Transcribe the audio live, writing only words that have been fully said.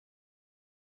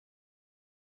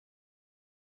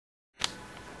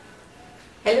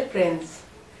Hello friends,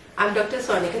 I'm Dr.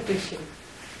 Sonica Krishan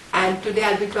and today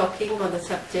I'll be talking on the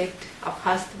subject of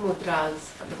Hast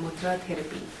Mudras or the Mudra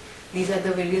Therapy. These are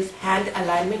the various hand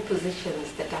alignment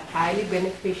positions that are highly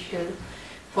beneficial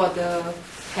for the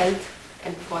health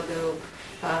and for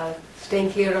the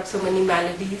staying clear of so many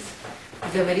maladies.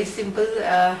 These are very simple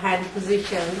hand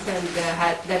positions and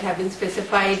that have been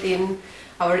specified in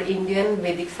our Indian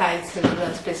Vedic science,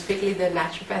 specifically the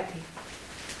naturopathy.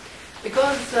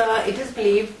 Because it is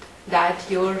believed that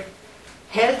your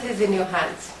health is in your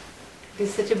hands. It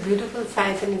is such a beautiful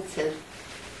science in itself.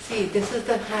 See, this is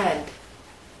the hand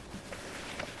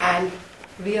and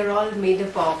we are all made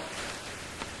up of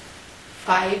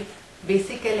 5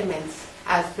 basic elements,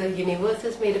 as the universe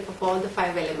is made up of all the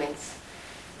 5 elements.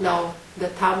 Now, the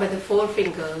thumb and the 4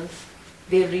 fingers,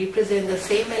 they represent the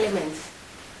same elements.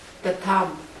 The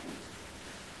thumb,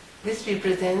 this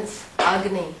represents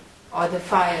Agni or the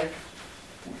fire.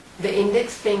 The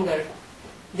index finger,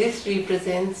 this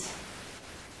represents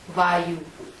Vayu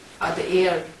or the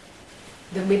air.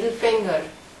 The middle finger,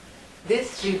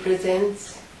 this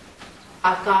represents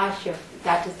Akasha,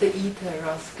 that is the ether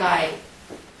or sky.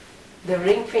 The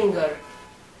ring finger,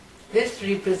 this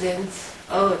represents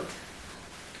earth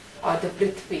or the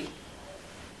Prithvi.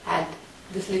 And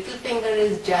this little finger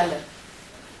is Jala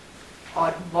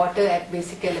or water at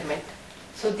basic element.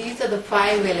 So these are the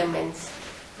 5 elements.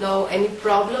 Now any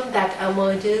problem that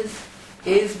emerges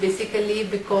is basically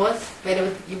because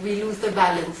whenever we lose the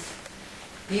balance.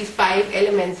 These 5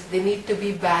 elements, they need to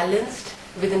be balanced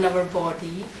within our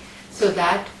body so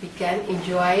that we can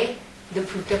enjoy the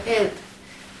fruit of health.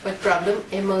 But problem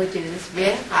emerges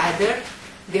when either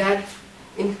they are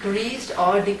increased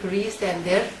or decreased than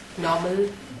their normal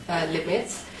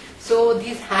limits. So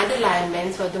these hand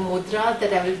alignments or the mudras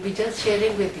that I will be just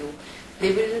sharing with you,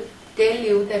 they will tell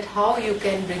you that how you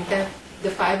can bring the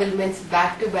 5 elements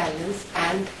back to balance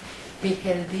and be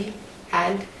healthy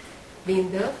and be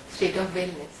in the state of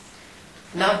wellness.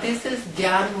 Now this is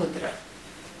Dhyan Mudra.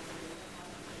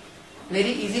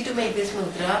 Very easy to make this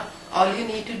mudra. All you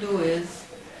need to do is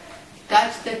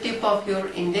touch the tip of your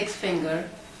index finger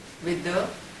with the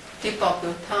tip of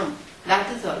your thumb.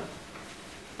 That is all.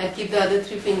 And keep the other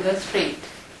 3 fingers straight.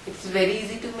 It's very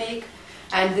easy to make,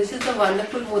 and this is a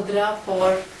wonderful mudra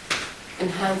for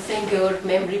enhancing your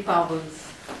memory powers,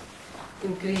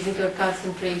 increasing your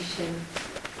concentration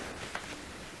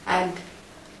and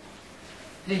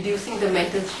reducing the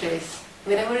mental stress.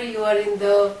 Whenever you are in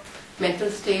the mental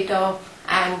state of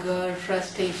anger,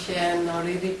 frustration or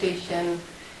irritation,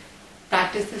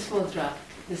 practice this mudra.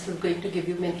 This is going to give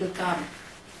you mental calm.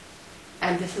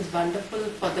 And this is wonderful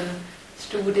for the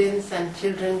students and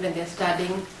children when they are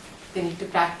studying. They need to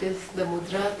practice the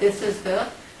mudra. This is the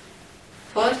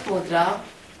first mudra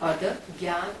or the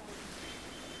Dhyan.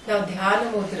 Now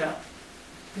Dhyana mudra.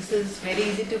 This is very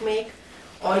easy to make.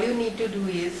 All you need to do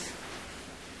is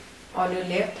on your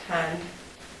left hand,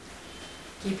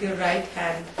 keep your right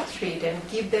hand straight and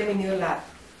keep them in your lap.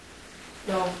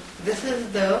 Now this is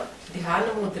the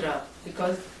Dhyana mudra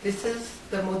because this is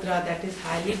the mudra that is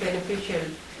highly beneficial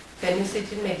when you sit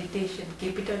in meditation.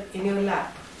 Keep it in your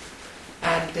lap.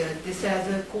 And this has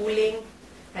a cooling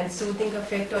and soothing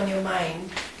effect on your mind.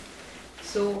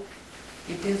 So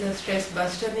it is a stress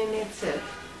buster in itself.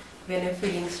 When you're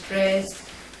feeling stressed,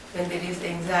 when there is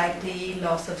anxiety,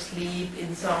 loss of sleep,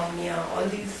 insomnia, all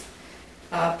these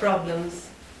problems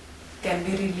can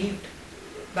be relieved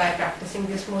by practicing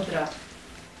this mudra.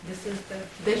 This is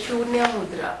the Shunya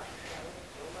mudra.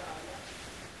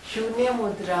 Shunya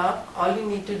mudra, all you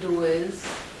need to do is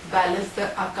balance the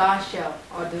Akasha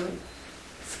or the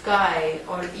sky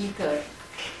or ether.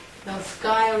 Now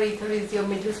sky or ether is your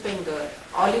middle finger.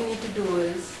 All you need to do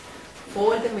is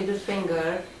fold the middle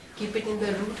finger, keep it in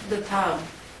the root of the thumb,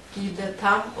 keep the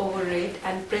thumb over it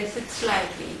and press it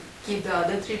slightly. Keep the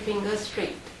other 3 fingers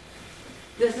straight.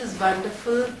 This is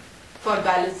wonderful for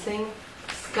balancing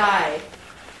sky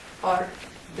or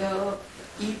the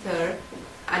ether,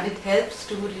 and it helps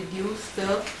to reduce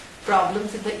the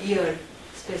problems in the ear,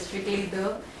 specifically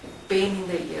the pain in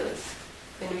the ears.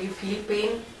 When you feel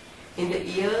pain in the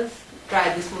ears,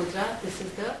 try this mudra. This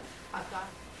is the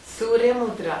Surya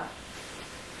mudra.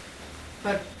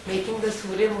 For making the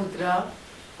Surya mudra,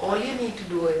 all you need to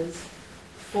do is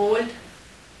fold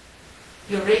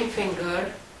your ring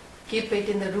finger, keep it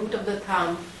in the root of the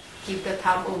thumb, keep the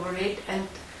thumb over it and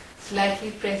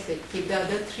slightly press it. Keep the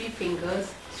other 3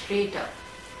 fingers straight up.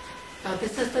 Now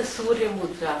this is the Surya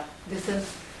mudra. This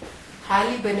is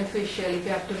highly beneficial if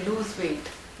you have to lose weight,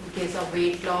 in case of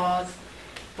weight loss,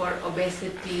 for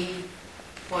obesity,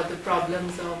 for the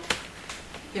problems of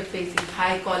you're facing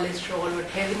high cholesterol or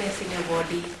heaviness in your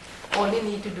body, all you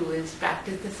need to do is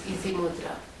practice this easy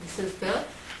mudra.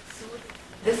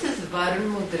 This is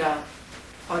Varun Mudra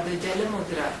or the Jala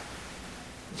Mudra.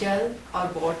 Jal or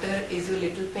water is your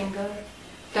little finger.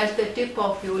 Touch the tip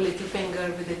of your little finger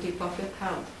with the tip of your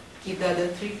thumb. Keep the other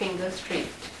 3 fingers straight.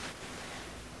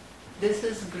 This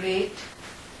is great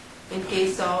in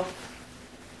case of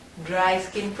dry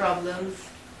skin problems,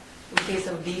 in case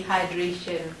of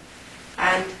dehydration,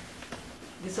 and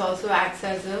this also acts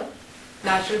as a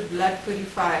natural blood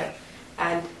purifier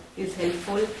and is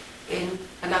helpful in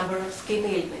a number of skin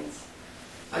ailments.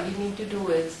 All you need to do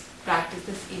is practice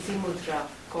this easy mudra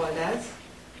called as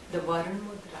the Varun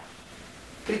Mudra.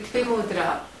 Prithvi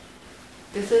Mudra.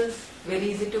 This is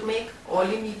very easy to make. All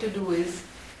you need to do is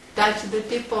touch the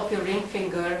tip of your ring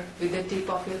finger with the tip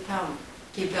of your thumb.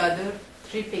 Keep the other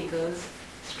 3 fingers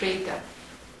straight up.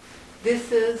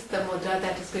 This is the mudra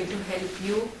that is going to help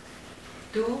you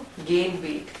to gain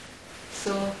weight.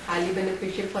 So highly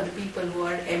beneficial for the people who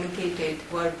are emaciated,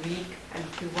 who are weak, and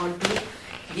if you want to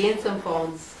gain some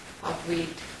forms of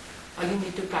weight, all you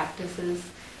need to practice is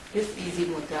this easy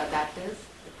mudra, that is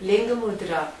Linga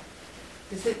Mudra.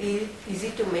 This is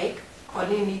easy to make. All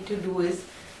you need to do is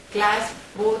clasp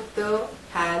both the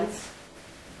hands,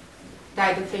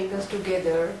 tie the fingers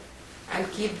together,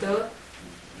 and keep the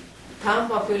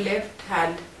thumb of your left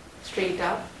hand straight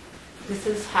up. This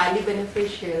is highly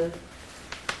beneficial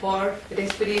for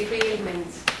respiratory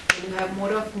ailments. When you have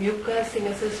more of mucus in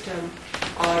your system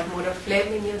or more of phlegm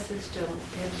in your system,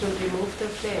 it helps to remove the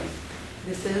phlegm.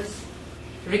 This is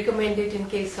recommended in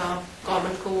case of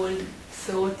common cold,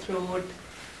 sore throat,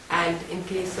 and in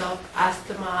case of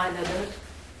asthma and other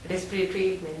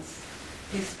respiratory ailments.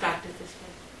 Please practice this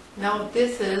one. Now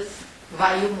this is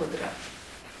Vayu Mudra.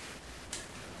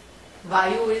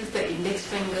 Vayu is the index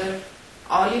finger.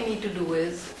 All you need to do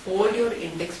is fold your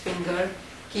index finger,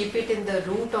 keep it in the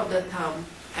root of the thumb,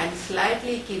 and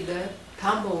slightly keep the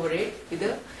thumb over it with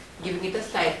giving it a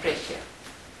slight pressure.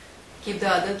 Keep the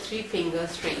other 3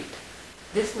 fingers straight.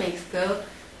 This makes the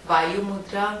Vayu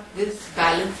Mudra. This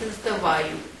balances the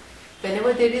Vayu.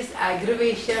 Whenever there is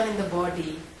aggravation in the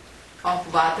body of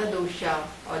Vata dosha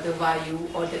or the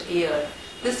Vayu or the air,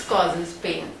 this causes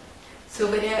pain. So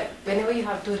whenever you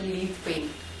have to relieve pain,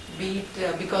 be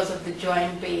it because of the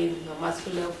joint pain, or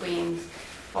muscular pains,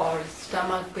 or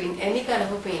stomach pain, any kind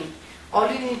of a pain,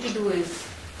 all you need to do is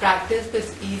practice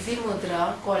this easy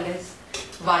mudra called as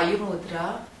Vayu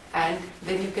Mudra, and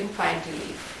then you can find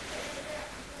relief.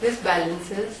 This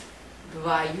balances the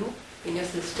Vayu in your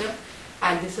system,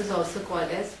 and this is also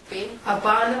called as pain.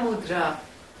 Apana Mudra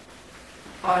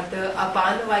or the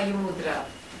Apana Vayu Mudra.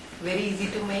 Very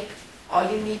easy to make. All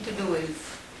you need to do is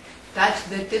touch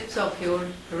the tips of your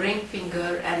ring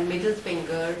finger and middle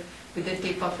finger with the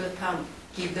tip of your thumb.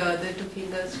 Keep the other 2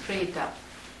 fingers straight up.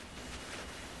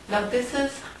 Now this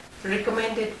is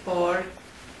recommended for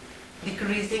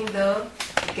decreasing the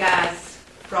gas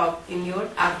in your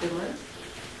abdomen.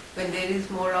 When there is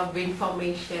more of wind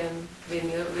formation, when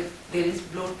there is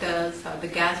bloaters or the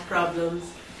gas problems,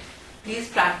 please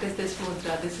practice this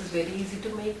mudra. This is very easy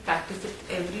to make. Practice it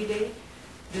every day.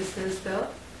 This is the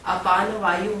Apana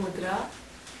Vayu Mudra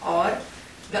or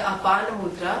the Apana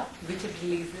Mudra, which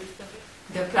releases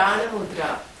the Prana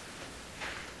Mudra.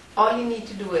 All you need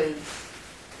to do is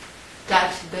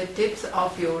touch the tips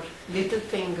of your little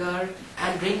finger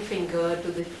and ring finger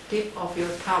to the tip of your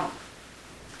thumb.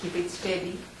 Keep it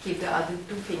steady. Keep the other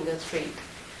 2 fingers straight.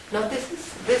 Now this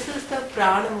is the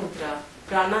Prana Mudra.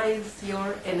 Prana is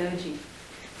your energy.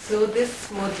 So this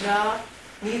mudra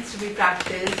needs to be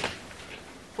practiced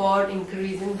for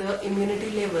increasing the immunity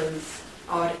levels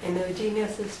or energy in your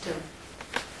system.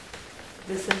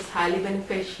 This is highly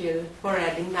beneficial for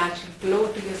adding natural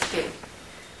glow to your skin.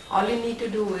 All you need to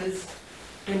do is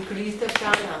to increase the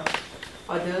prana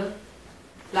or the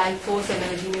life force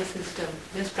energy in your system.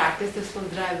 Just practice this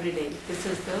mudra every day. This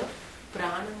is the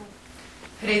prana mudra.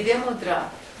 Hridaya Mudra.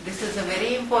 This is a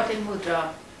very important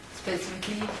mudra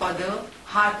specifically for the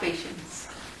heart patients.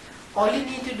 All you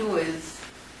need to do is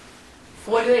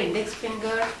fold your index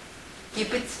finger,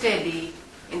 keep it steady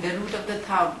in the root of the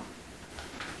thumb.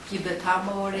 Keep the thumb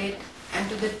over it, and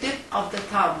to the tip of the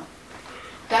thumb,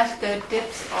 touch the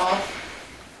tips of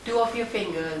 2 of your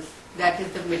fingers, that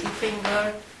is the middle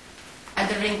finger and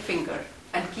the ring finger,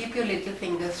 and keep your little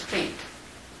finger straight.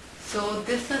 So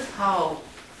this is how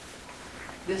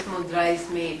this mudra is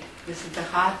made. This is the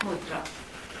heart mudra.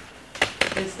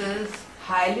 This is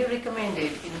highly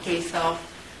recommended in case of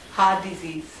heart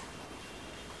disease.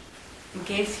 In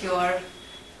case you are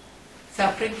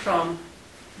suffering from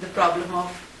the problem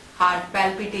of heart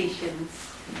palpitations,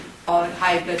 or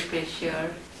high blood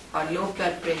pressure or low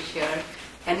blood pressure,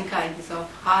 any kinds of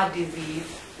heart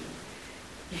disease,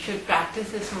 you should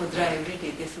practice this mudra every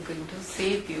day. This is going to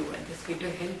save you and this is going to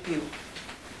help you.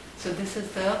 So this is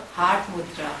the heart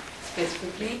mudra,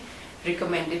 specifically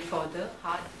recommended for the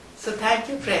heart. So thank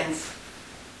you friends.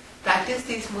 Practice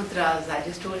these mudras I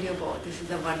just told you about. This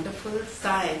is a wonderful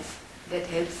science that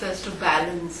helps us to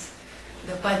balance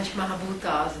the Panch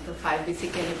Mahabhutas, the 5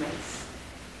 basic elements,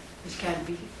 which can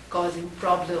be causing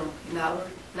problem in our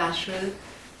natural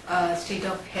state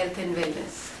of health and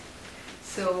wellness.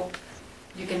 So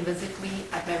you can visit me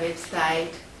at my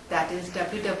website, that is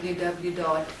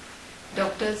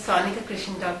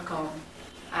www.drsonicakrishan.com,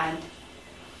 and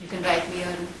you can write me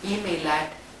an email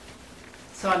at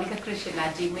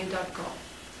sonicakrishan@gmail.com.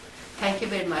 Thank you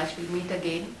very much. We'll meet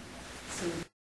again soon.